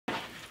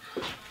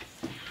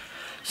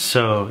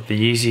So the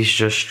Yeezys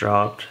just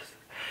dropped.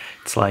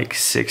 It's like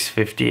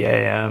 6:50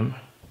 a.m.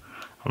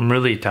 I'm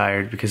really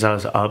tired because I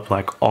was up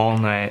like all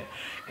night.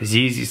 Because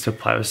Yeezy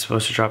supply was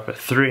supposed to drop at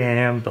 3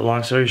 a.m. but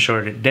long story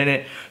short, it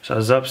didn't. So I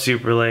was up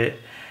super late.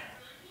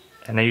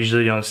 And I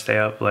usually don't stay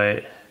up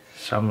late.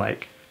 So I'm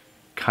like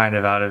kind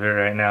of out of it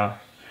right now.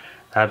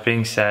 That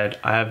being said,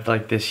 I have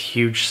like this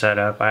huge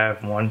setup. I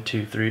have 4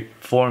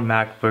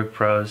 MacBook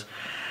Pros,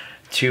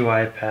 2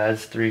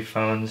 iPads, 3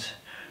 phones,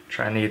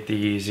 trying to get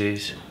the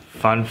Yeezys.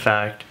 Fun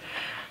fact,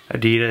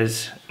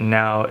 Adidas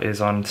now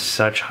is on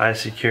such high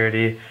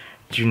security.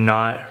 Do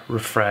not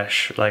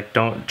refresh. Like,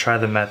 don't try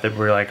the method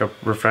where like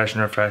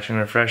refreshing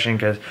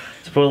because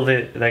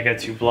supposedly that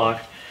gets you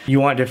blocked. You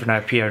want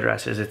different IP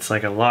addresses. It's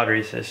like a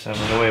lottery system.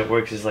 And the way it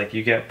works is like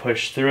you get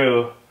pushed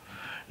through,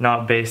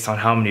 not based on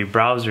how many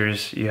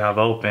browsers you have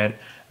open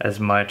as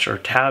much or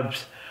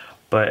tabs,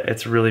 but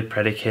it's really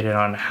predicated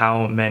on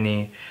how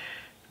many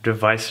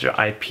devices or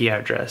IP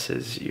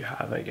addresses you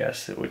have, I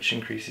guess, which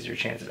increases your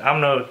chances. I'm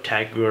no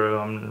tech guru.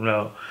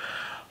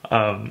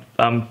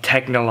 I'm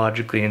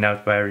technologically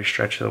inept by every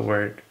stretch of the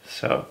word.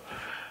 So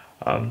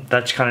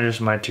that's kind of just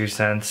my 2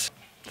 cents.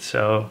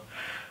 So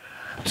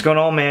it's going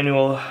all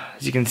manual.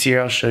 As you can see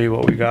here, I'll show you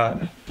what we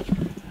got.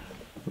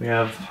 We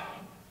have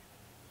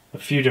a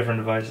few different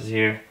devices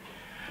here.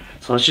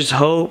 So let's just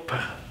hope.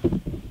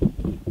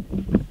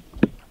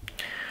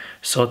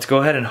 So let's go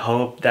ahead and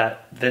hope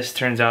that this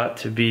turns out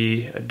to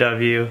be a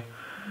W.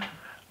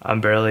 I'm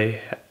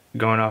barely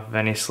going off of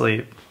any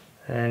sleep.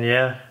 And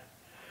yeah,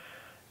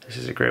 this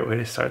is a great way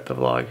to start the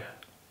vlog.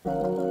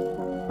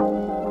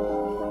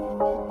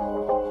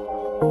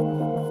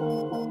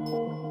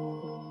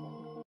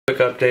 Quick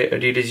update,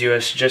 Adidas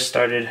US just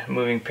started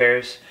moving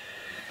pairs.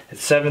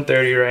 It's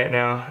 7:30 right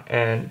now,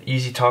 and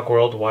Yeezy Talk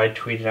Worldwide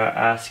tweeted out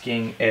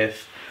asking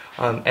if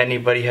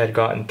anybody had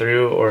gotten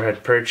through or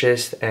had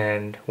purchased,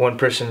 and one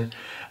person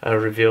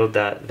revealed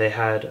that they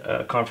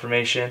had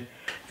confirmation.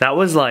 That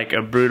was like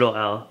a brutal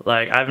L.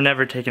 Like, I've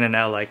never taken an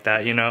L like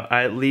that, you know.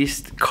 I at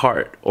least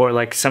cart or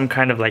like some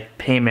kind of like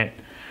payment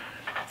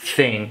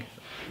thing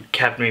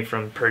kept me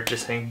from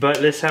purchasing,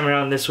 but this time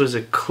around this was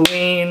a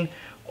clean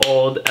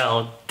old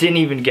L. Didn't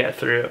even get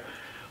through,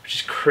 which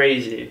is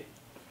crazy.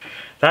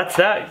 That's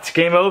that. It's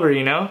game over,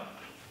 you know?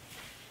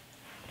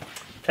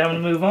 Time to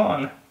move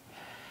on.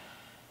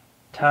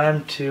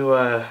 Time to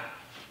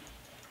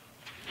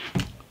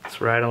let's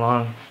ride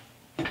along.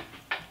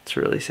 It's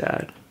really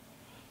sad.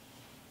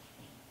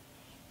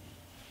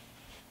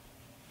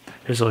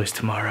 There's always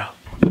tomorrow.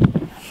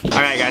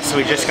 Alright guys, so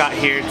we just got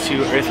here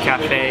to Earth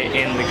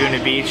Cafe in Laguna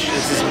Beach.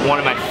 This is one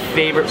of my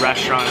favorite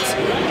restaurants,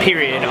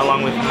 period,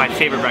 along with my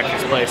favorite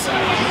breakfast place.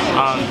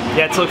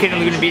 Yeah, it's located in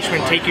Laguna Beach. We're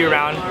gonna take you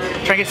around,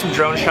 try and get some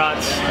drone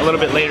shots a little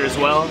bit later as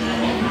well.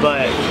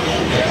 But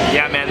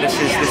yeah, man, this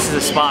is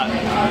a spot.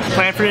 The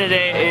plan for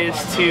today is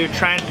to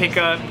try and pick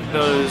up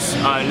those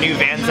new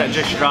Vans that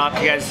just dropped.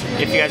 You guys,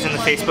 if you guys are in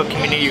the Facebook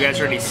community, you guys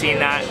already seen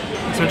that. So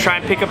I'm gonna try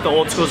and pick up the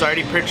old schools. I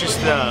already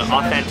purchased the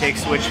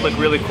Authentics, which look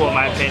really cool in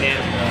my opinion.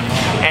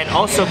 And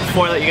also,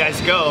 before I let you guys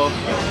go,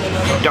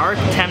 Dark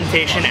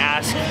Temptation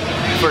asked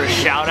for a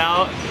shout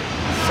out.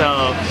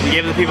 So we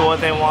give the people what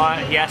they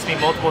want. He asked me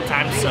multiple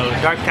times, so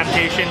Dark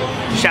Temptation,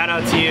 shout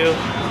out to you.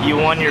 You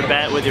won your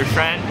bet with your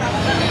friend.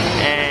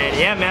 And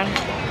yeah, man,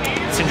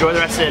 let's enjoy the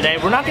rest of the day.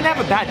 We're not gonna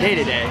have a bad day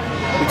today.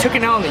 We took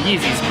an L on the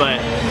Yeezys, but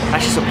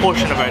that's just a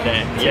portion of our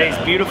day. Today's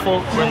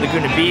beautiful. We're in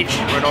Laguna Beach.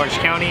 We're in Orange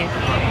County.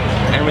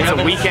 And it's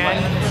a weekend.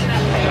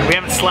 We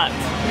haven't slept.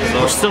 So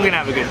we're still gonna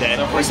have a good day.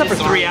 We slept for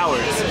 3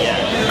 hours. Yeah.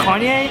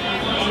 Kanye,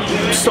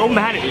 I'm so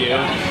mad at you.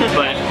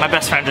 But my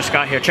best friend just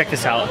got here. Check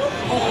this out.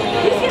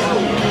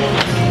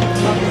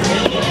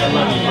 I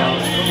love you, bro.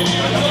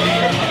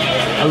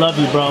 I love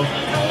you, bro.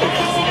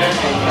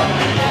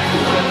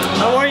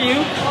 How are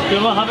you?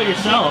 Doing well. How about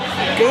yourself?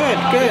 Good,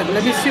 good.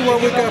 Let me see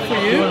what we got for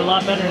you. Doing a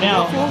lot better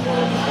now.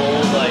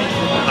 Whole like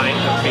pint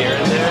of beer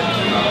in there.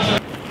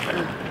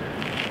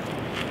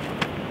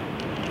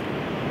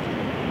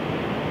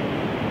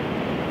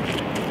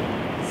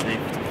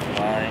 Safe to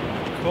fly.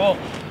 Cool.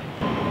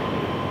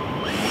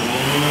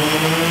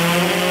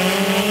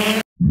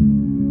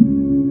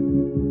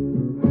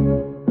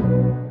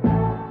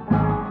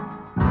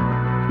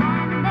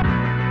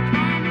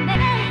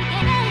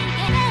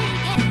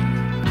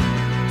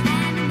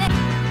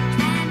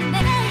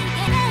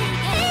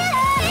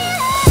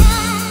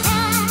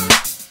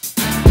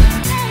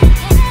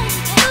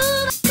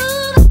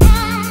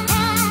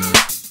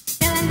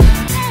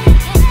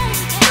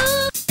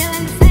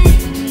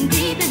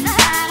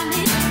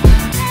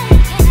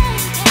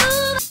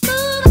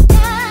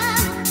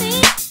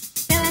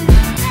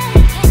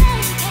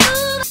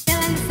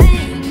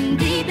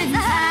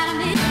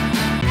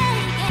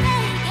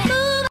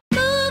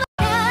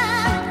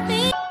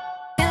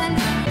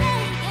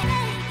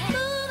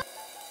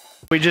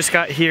 We just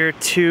got here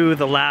to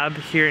the lab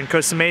here in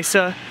Costa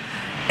Mesa,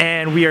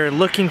 and we are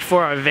looking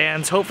for our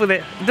Vans. Hopefully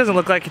it doesn't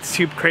look like it's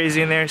too crazy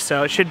in there,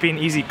 so it should be an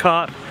easy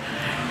cop.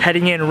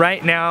 Heading in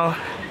right now.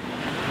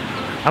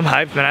 I'm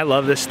hyped, man. I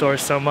love this store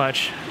so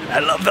much. I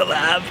love the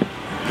lab.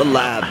 The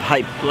lab,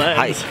 hype,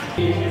 Labs.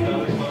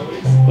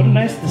 What a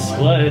nice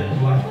display.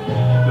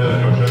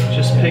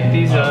 Just pick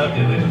these up.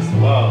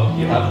 Wow,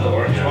 you have the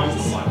orange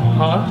ones?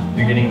 Huh?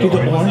 You're getting the Dude, the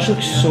orange orange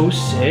looks so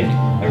sick.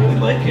 I really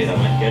like it, I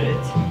might get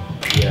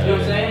it. You know what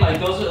I'm saying? Like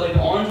those are like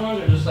the orange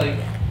ones are just like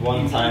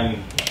One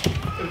time,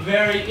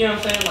 very, you know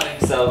what I'm saying? Like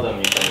seldom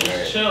you can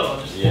wear it. chill,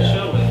 just Yeah,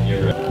 chill with.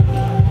 you're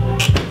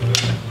right.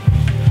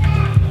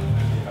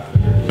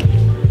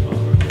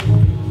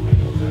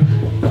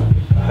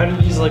 How do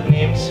these like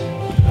names?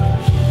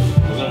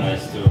 Those are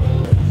nice too.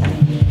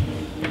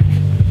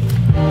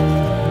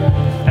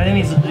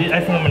 I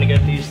think I'm gonna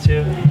get these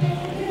too.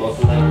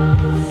 Both of them?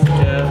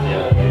 Yeah.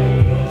 Yeah.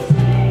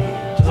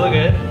 Does it look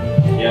good?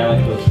 Yeah, I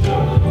like those too.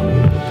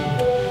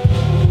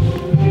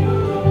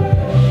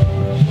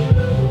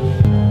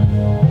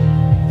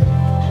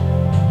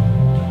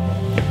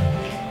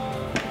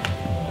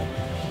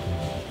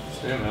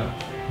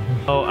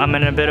 Oh, I'm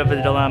in a bit of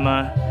a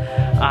dilemma.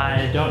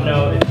 I don't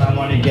know if I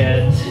want to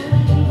get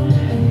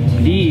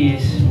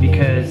these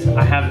because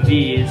I have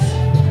these,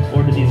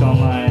 ordered these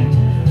online,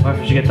 or if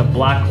I should get the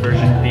black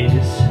version of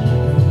these.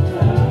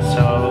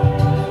 So,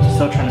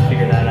 still trying to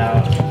figure that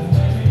out.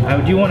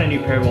 I do want a new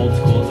pair of old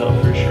schools though,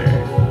 for sure.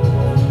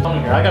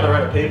 I gotta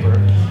write a paper.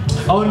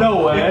 Oh,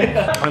 no way.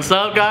 What's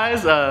up,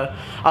 guys? I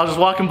was just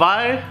walking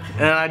by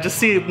and I just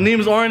see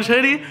Neem's orange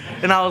hoodie,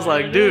 and I was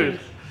like, dude,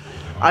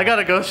 I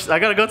gotta go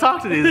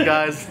talk to these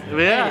guys.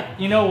 Yeah.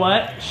 Hey, you know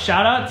what?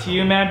 Shout out to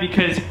you, man,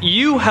 because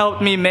you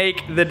helped me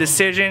make the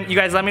decision. You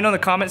guys let me know in the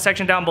comment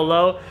section down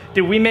below.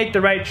 Did we make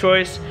the right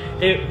choice?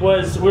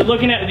 We're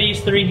looking at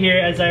these three here,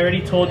 as I already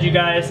told you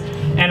guys,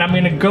 and I'm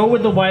gonna go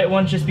with the white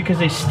ones just because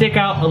they stick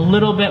out a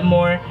little bit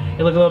more.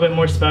 They look a little bit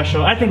more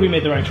special. I think we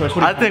made the right choice.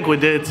 I think we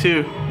did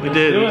too. We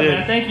did.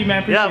 Man. Thank you,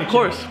 man. Yeah, of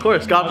course.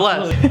 God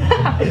bless.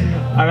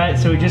 All right,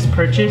 so we just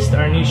purchased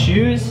our new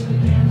shoes.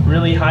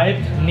 Really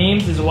hyped.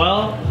 Neems as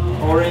well.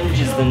 Orange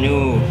is the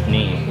new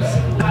names.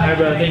 All right,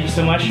 bro. Thank you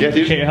so much. Yeah, dude.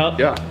 Appreciate your help.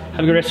 Yeah.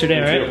 Have a good rest of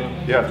your day, all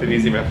right? Yeah, take it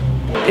easy, man.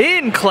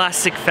 In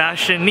classic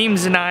fashion,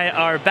 Neems and I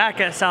are back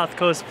at South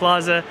Coast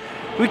Plaza.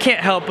 We can't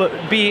help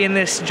but be in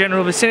this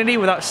general vicinity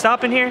without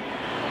stopping here.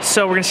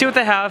 So we're gonna see what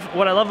they have.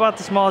 What I love about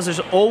this mall is there's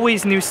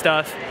always new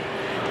stuff.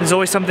 There's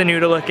always something new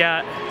to look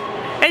at.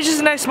 And it's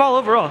just a nice mall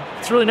overall.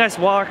 It's a really nice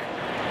walk.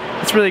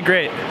 It's really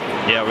great.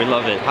 Yeah, we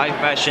love it. High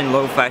fashion,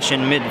 low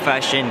fashion, mid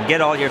fashion.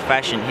 Get all your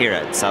fashion here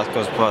at South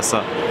Coast Plaza,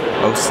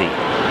 OC.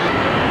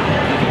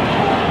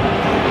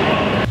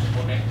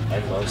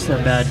 It's a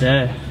bad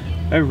day.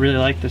 I really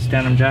like this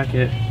denim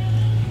jacket.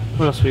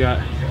 What else we got?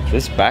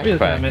 This What you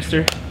looking at, backpack.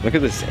 mister? Look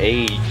at this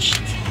aged.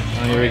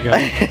 Oh, here we go.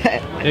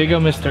 There you go,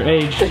 Mr.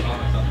 Aged.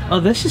 Oh,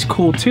 this is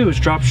cool too. It's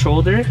drop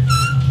shoulder.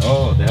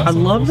 Oh, they have I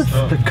some love cool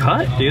the stuff.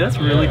 cut, dude. That's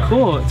really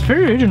cool. It's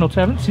very original too.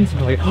 I haven't seen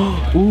something like,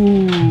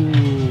 ooh,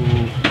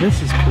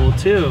 this is cool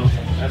too.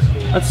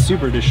 That's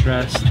super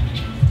distressed.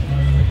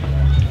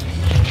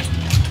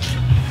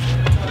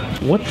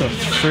 What the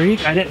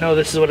freak? I didn't know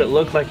this is what it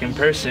looked like in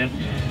person.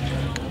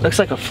 Looks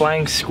like a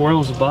flying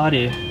squirrel's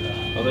body.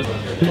 Why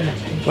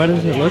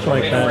does it look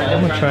like that?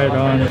 I'm gonna try it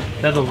on. They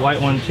have the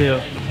white one too.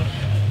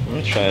 I'm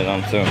gonna try it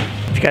on too.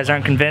 If you guys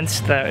aren't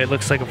convinced that it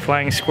looks like a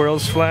flying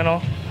squirrel's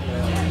flannel,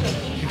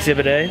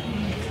 Exhibit A.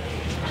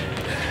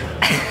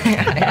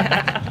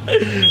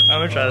 I'm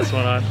gonna try this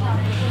one on.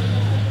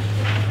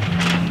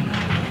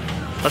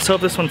 Let's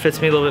hope this one fits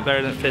me a little bit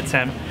better than it fits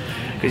him,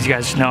 because you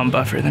guys know I'm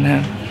buffer than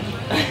him.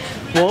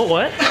 Whoa,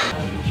 what?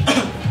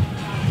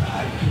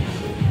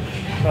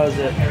 How's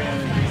it?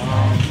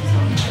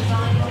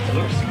 It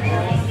looks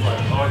cool, but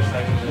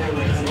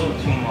it's a little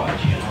too much,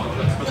 you know?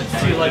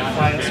 Do you like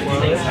flying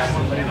squirrels?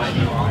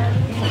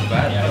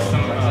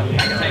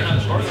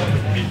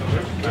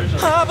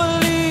 I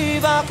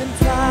believe I can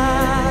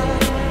fly.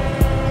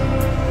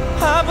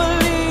 I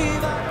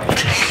believe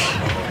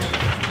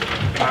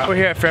We're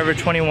here at Forever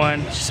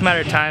 21. It's just a matter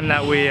of time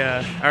that we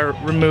are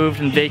removed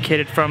and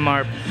vacated from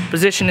our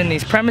position in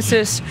these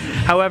premises.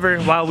 However,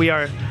 while we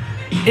are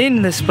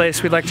in this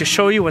place, we'd like to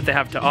show you what they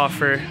have to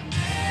offer,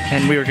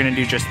 and we were gonna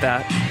do just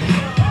that.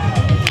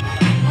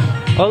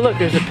 Oh look,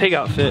 there's a pig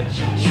outfit.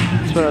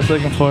 That's what I was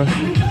looking for.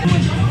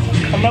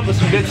 Coming up with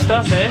some good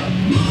stuff, eh?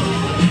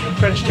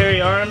 French Terry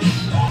arms,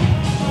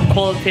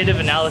 qualitative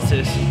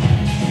analysis.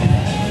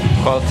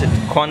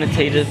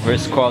 Quantitative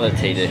versus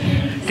qualitative.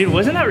 Dude,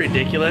 wasn't that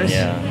ridiculous?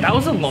 Yeah. That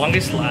was the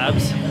longest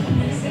labs.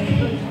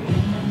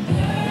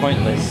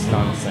 Pointless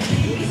nonsense.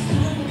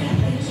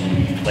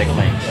 Like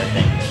length, I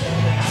think.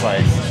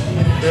 Size.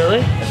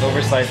 Really? It's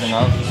oversized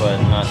enough, but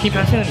not. Keep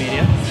passing the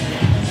medium.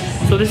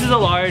 So this is a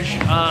large.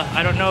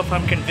 I don't know if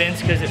I'm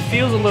convinced because it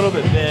feels a little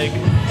bit big.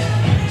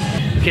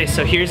 Okay,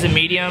 so here's the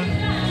medium.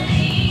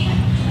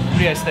 What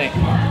do you guys think?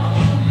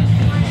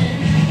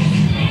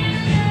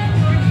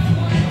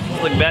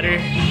 Look better?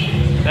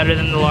 Better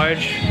than the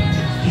large?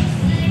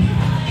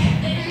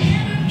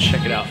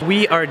 Check it out.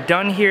 We are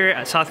done here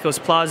at South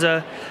Coast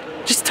Plaza.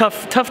 Just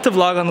tough to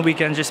vlog on the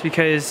weekend just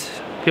because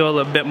I feel a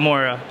little bit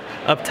more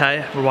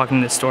uptight. We're walking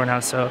to the store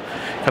now, so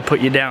I put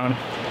you down.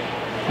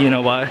 You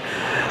know why.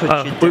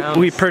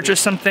 We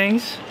purchased some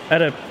things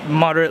at a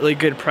moderately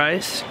good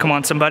price. Come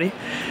on, somebody.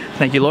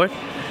 Thank you, Lord.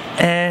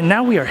 And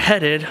now we are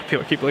headed,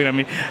 people keep looking at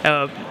me.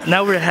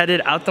 Now we're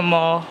headed out the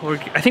mall.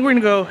 I think we're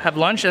gonna go have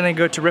lunch and then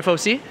go to Riff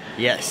OC.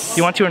 Yes.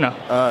 You want to or no?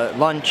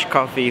 Lunch,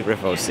 coffee,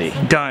 Riff OC.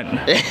 Done.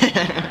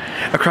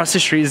 Across the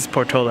street is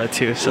Portola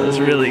too, so it's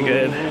really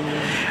good.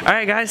 All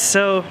right, guys,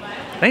 so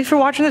thanks for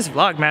watching this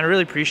vlog, man. I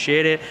really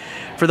appreciate it.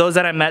 For those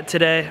that I met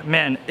today,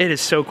 man, it is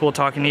so cool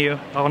talking to you,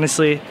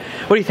 honestly.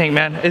 What do you think,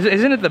 man?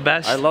 Isn't it the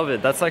best? I love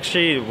it. That's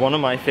actually one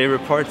of my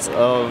favorite parts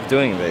of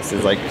doing this,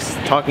 is like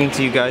talking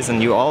to you guys,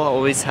 and you all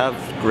always have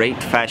great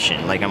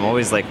fashion. Like, I'm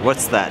always like,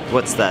 what's that?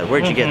 What's that?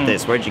 Where'd you get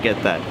this? Where'd you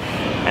get that?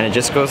 And it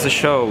just goes to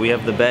show we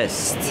have the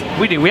best.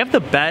 We do. We have the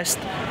best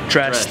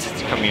dressed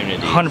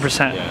community.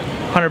 100%.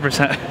 Yeah.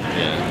 100%.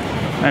 Yeah.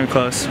 I'm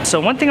close.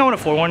 So one thing I want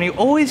to forewarn you,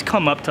 always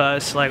come up to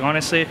us. Like,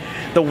 honestly,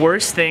 the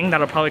worst thing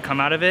that'll probably come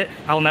out of it,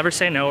 I'll never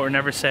say no or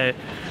never say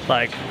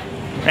like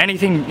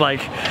anything. Like,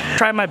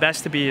 try my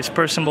best to be as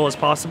personable as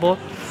possible.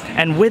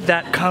 And with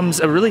that comes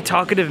a really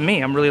talkative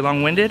me. I'm really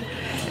long-winded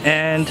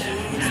and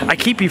I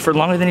keep you for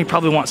longer than you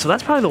probably want. So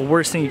that's probably the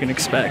worst thing you can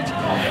expect.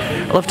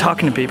 I love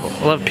talking to people.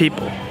 I love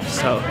people.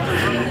 So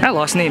I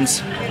lost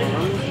names.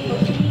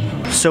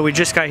 So we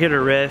just got here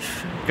to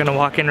Riff. Gonna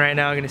walk in right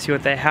now, gonna see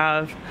what they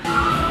have.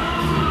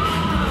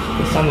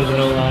 This time there's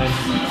no line.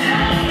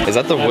 Is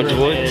that the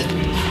Woodwood?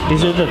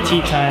 These are the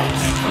tea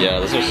times. Yeah,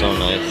 those are so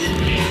nice.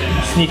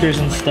 Sneakers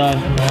and stuff,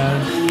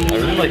 man. I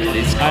really like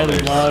these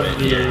colors. I love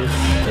these.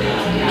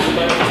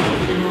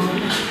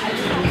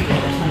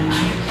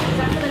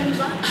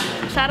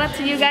 Shout out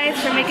to you guys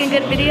for making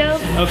good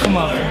videos. Oh, come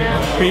on.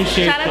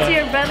 Appreciate Shout out to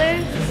your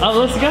brothers. Oh,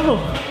 let's go.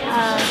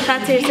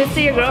 Shout out to your sister,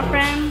 your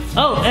girlfriend.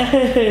 Oh,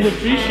 hey,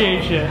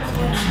 appreciate you.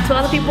 To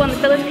all the people in the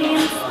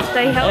Philippines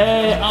that you helped.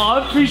 Hey, oh, I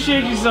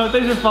appreciate you so much.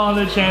 Thanks for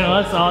following the channel.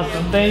 That's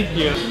awesome. Thank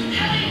you.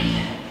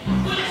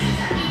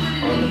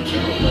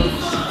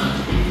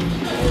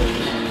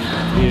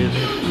 Dude,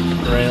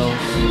 rails.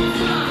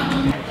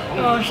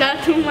 Oh, shout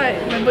out to my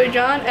boy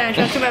John, and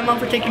shout out to my mom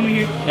for taking me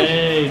here.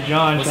 Hey,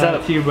 John, shout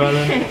out to you,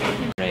 brother.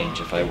 Range,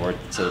 if I were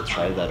to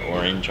try that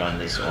orange on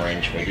this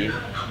orange hoodie.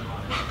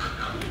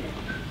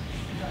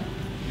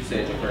 You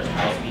say it's the first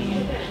house.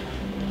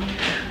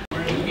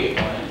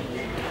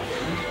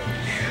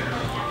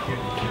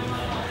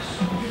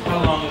 How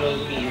long do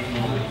those meetings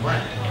normally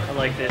run? I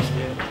like this,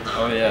 dude.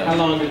 Oh yeah. How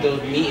long do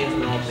those meetings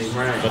normally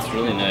run? That's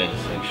really nice,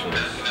 actually.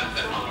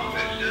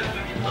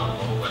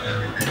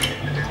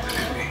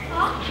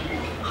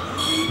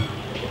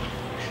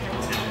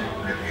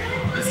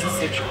 This is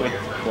such quick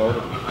quality.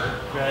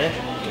 Right?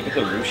 Look at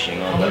the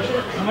ruching on that.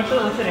 How much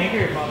are the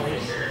anchor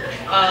bombers?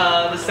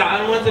 The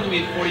satin ones are gonna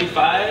be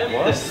 45.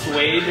 What? The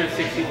suede are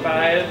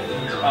 65.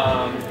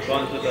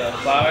 Ones with the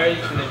flowers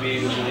is gonna be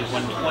usually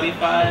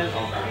 125.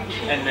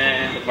 And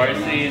then the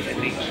varsities, I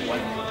think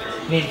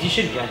 130. Man, you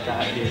should get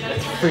that, dude.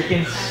 That's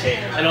freaking sick.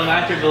 I don't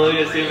match your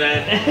ability to see,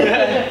 man.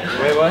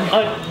 Wait, what?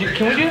 Dude,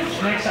 can we do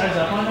next size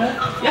up on that?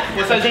 Yeah.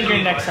 What size I think do you your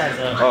need? next size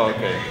up. Oh,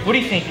 okay. What do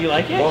you think? Do you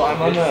like it? Well,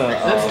 I'm on a.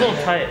 That's still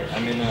tight.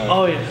 I'm in a.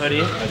 Oh, your hoodie.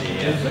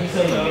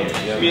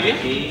 Yeah. Medium?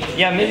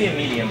 Yeah, maybe a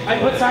medium.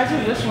 What size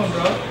is this one,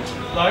 bro?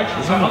 Large?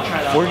 This I'll one,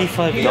 try that.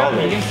 $45. You got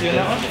medium too in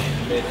that one?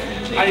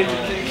 I can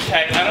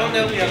check. I don't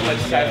know if you have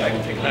much size I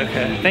can take.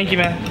 Okay. Thank you,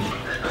 man.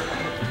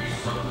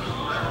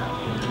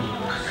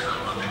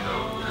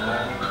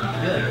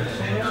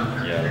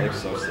 Yeah, it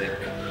looks so sick.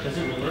 Does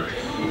it really?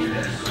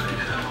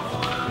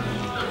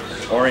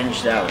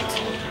 Oranged out.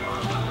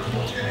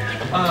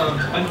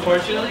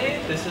 Unfortunately,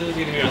 this is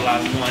gonna be our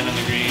last one on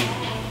the green.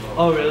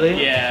 Oh,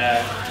 really?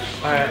 Yeah.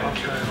 Alright, I'll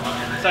try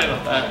it. Sorry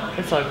about that.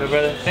 It's all good,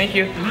 brother. Thank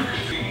you.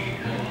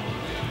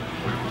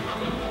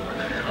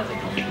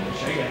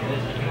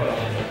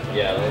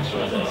 Yeah, that looks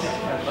really nice.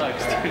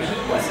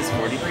 What's this,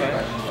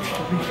 45?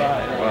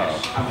 45. Wow.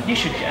 You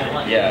should get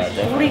one. Yeah,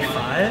 definitely.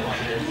 45?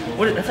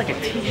 What? That's like a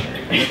t-shirt.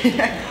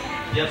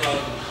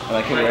 And I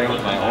can wear it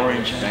with my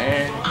orange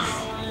bands.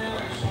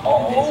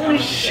 Oh,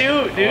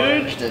 shoot, dude.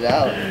 Oranged it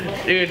out.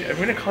 Dude, I'm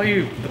gonna call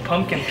you the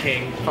Pumpkin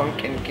King.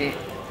 Pumpkin cake.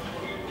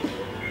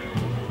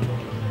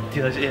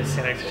 Dude, let's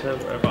stand next to each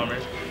other,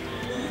 bombers.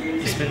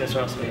 You spin this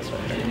way, I'll spin this way.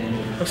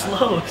 Oh,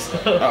 slow,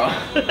 slow. Oh.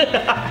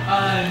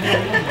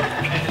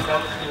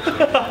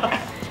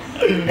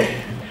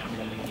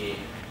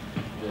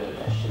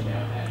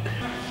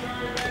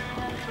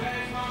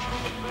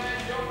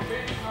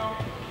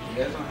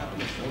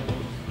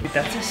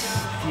 That's a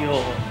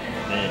steal.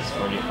 It is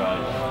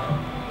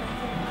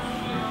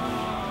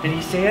 45. Did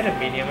he say he had a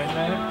medium in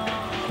there?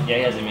 Yeah,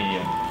 he has a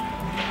medium.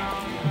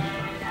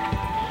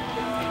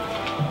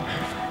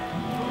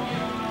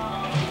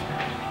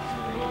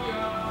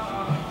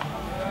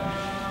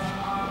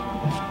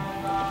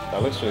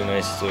 That looks really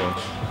nice too.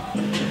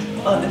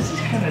 Oh, this is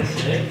kind of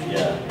sick.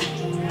 Yeah.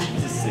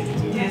 This is sick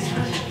too.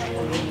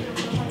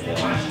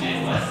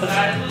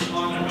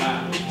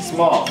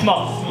 Small.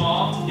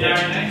 Small. Yeah,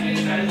 our next game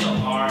size is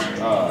hard.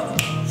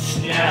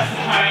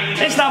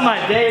 Yeah. It's not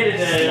my day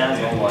today.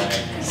 Snazzle wag.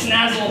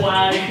 Snazzle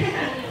wag.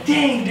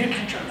 Dang, dude,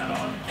 can I try that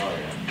on?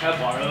 Can I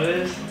borrow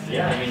this?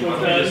 Yeah, I mean, why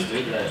don't we just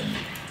do that?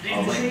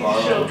 I'll like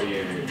borrow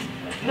your...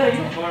 No, you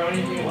don't borrow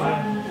anything you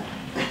want.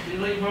 You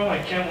let me borrow my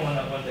camera one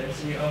up one day,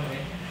 so you owe me.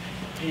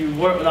 You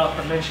work without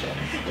permission.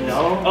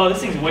 No? Oh, this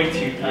thing's way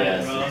too tight,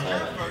 Yeah, bro. it's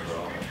Thailand,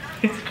 bro.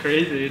 It's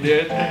crazy,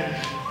 dude.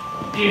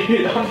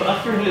 Dude, I'm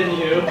buffer than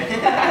you.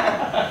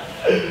 I'm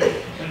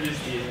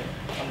just teasing.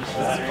 I'm just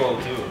This is cool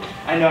too.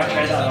 I know, I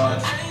tried that on.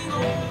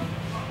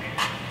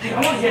 Dude, I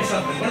want to get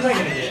something. What am I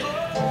gonna get?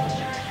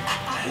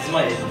 This is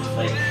my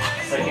like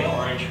second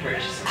orange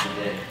purchase of the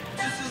day.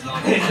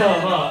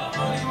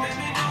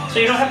 So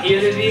you don't have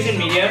either of these in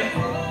medium?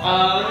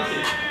 Let me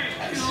see.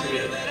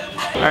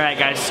 Alright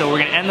guys, so we're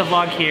gonna end the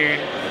vlog here.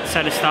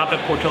 Decided to stop at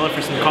Portola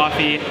for some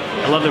coffee.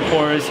 I love their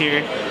pourers here.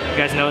 You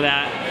guys know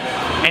that.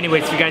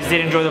 Anyways, if you guys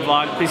did enjoy the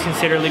vlog, please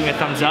consider leaving a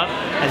thumbs up,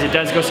 as it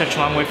does go such a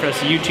long way for us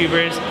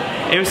YouTubers.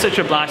 It was such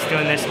a blast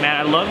doing this, man.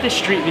 I love this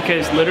street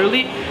because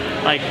literally,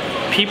 like,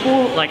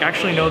 people like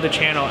actually know the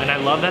channel, and I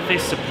love that they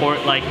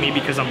support like me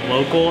because I'm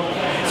local.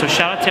 So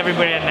shout out to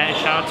everybody I met.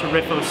 Shout out to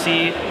Riff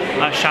OC.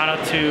 Shout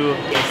out to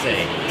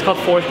it's called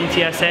 4th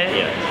DTSA.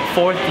 Yeah.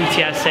 4th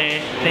DTSA.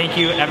 Thank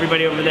you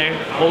everybody over there.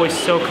 Always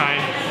so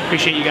kind.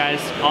 Appreciate you guys.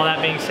 All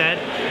that being said,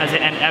 as I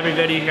end every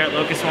video here at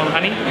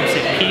Locust&WildHoney, I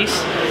say peace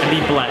and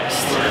be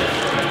blessed.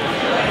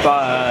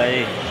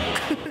 Bye.